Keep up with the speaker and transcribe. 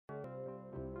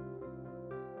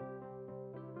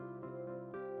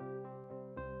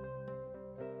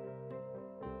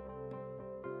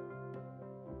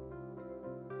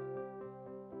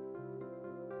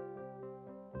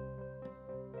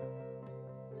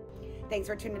Thanks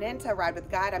for tuning in to Ride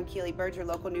with Guide. I'm Keely Burd, your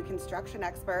local new construction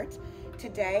expert.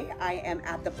 Today I am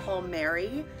at the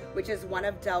Palmary, which is one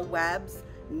of Del Webb's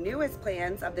newest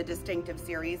plans of the Distinctive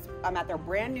series. I'm at their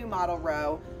brand new model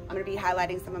row. I'm going to be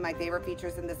highlighting some of my favorite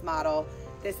features in this model.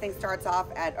 This thing starts off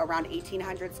at around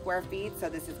 1,800 square feet, so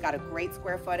this has got a great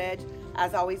square footage.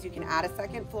 As always, you can add a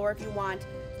second floor if you want.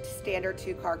 Standard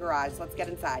 2-car garage. So let's get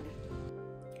inside.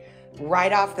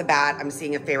 Right off the bat, I'm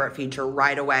seeing a favorite feature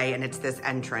right away, and it's this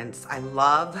entrance. I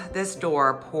love this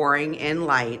door pouring in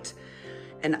light,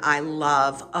 and I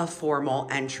love a formal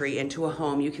entry into a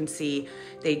home. You can see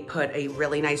they put a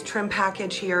really nice trim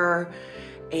package here,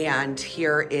 and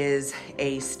here is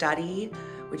a study,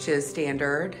 which is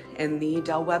standard in the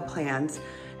Del Webb plans,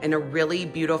 and a really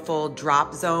beautiful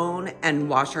drop zone and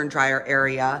washer and dryer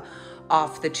area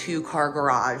off the 2-car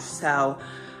garage. So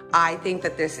I think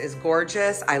that this is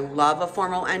gorgeous. I love a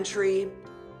formal entry.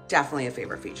 Definitely a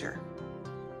favorite feature.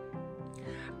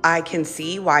 I can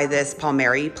see why this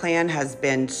Palmary plan has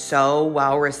been so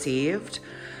well received,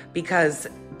 because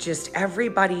just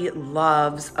everybody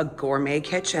loves a gourmet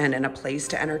kitchen and a place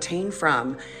to entertain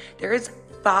from. There's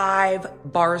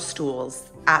 5 bar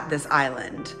stools at this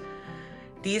island.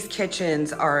 These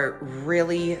kitchens are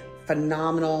really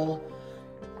phenomenal.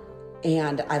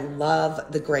 And I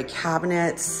love the gray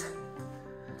cabinets,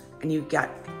 and you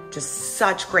get just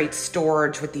such great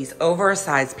storage with these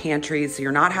oversized pantries, so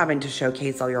you're not having to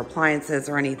showcase all your appliances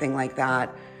or anything like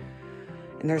that.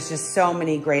 And there's just so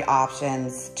many great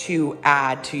options to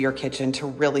add to your kitchen to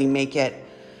really make it,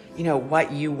 you know,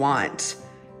 what you want.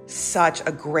 Such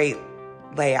a great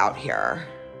layout here.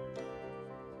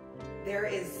 There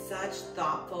is such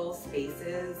thoughtful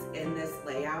spaces in this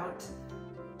layout.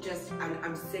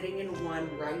 I'm sitting in one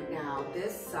right now.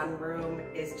 This sunroom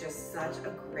is just such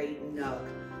a great nook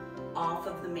off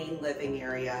of the main living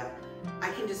area.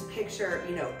 I can just picture,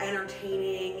 you know,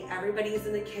 entertaining. Everybody's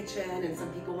in the kitchen, and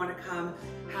some people want to come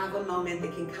have a moment. They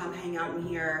can come hang out in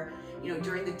here. You know,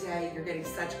 during the day, you're getting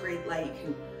such great light. You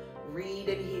can read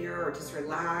in here or just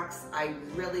relax. I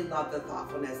really love the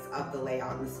thoughtfulness of the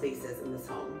layout and the spaces in this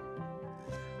home.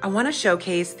 I want to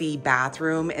showcase the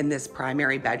bathroom in this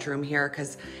primary bedroom here,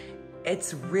 because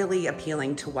it's really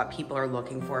appealing to what people are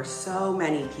looking for. So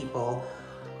many people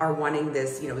are wanting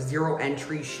this, you know, zero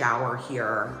entry shower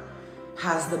here.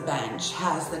 Has the bench,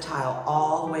 has the tile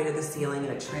all the way to the ceiling,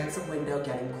 and a transom window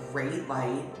getting great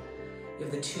light. You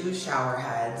have the 2 shower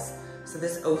heads. So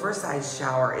this oversized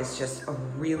shower is just a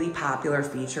really popular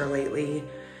feature lately.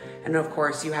 And of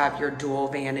course you have your dual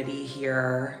vanity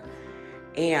here,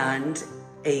 and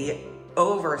a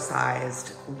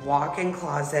oversized walk-in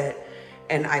closet,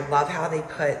 and I love how they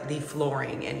put the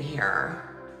flooring in here.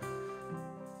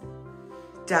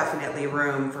 Definitely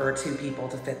room for 2 people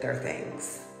to fit their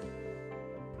things.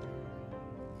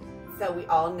 So we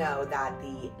all know that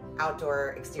the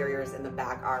outdoor exteriors in the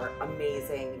back are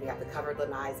amazing. You have the covered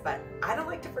lanais, but I don't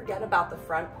like to forget about the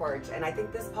front porch, and I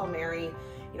think this Palmary,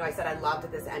 you know, I said I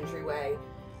loved this entryway.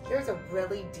 There's a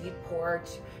really deep porch.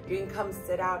 You can come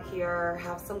sit out here,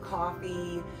 have some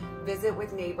coffee, visit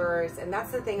with neighbors. And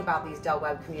that's the thing about these Del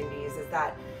Webb communities, is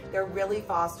that they're really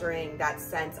fostering that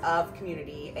sense of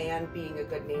community and being a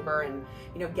good neighbor, and,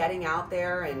 you know, getting out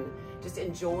there and just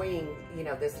enjoying, you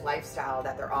know, this lifestyle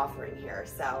that they're offering here.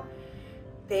 So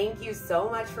thank you so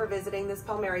much for visiting this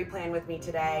Palmary plan with me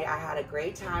today. I had a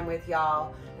great time with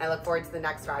y'all, and I look forward to the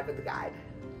next Ride with the Guide.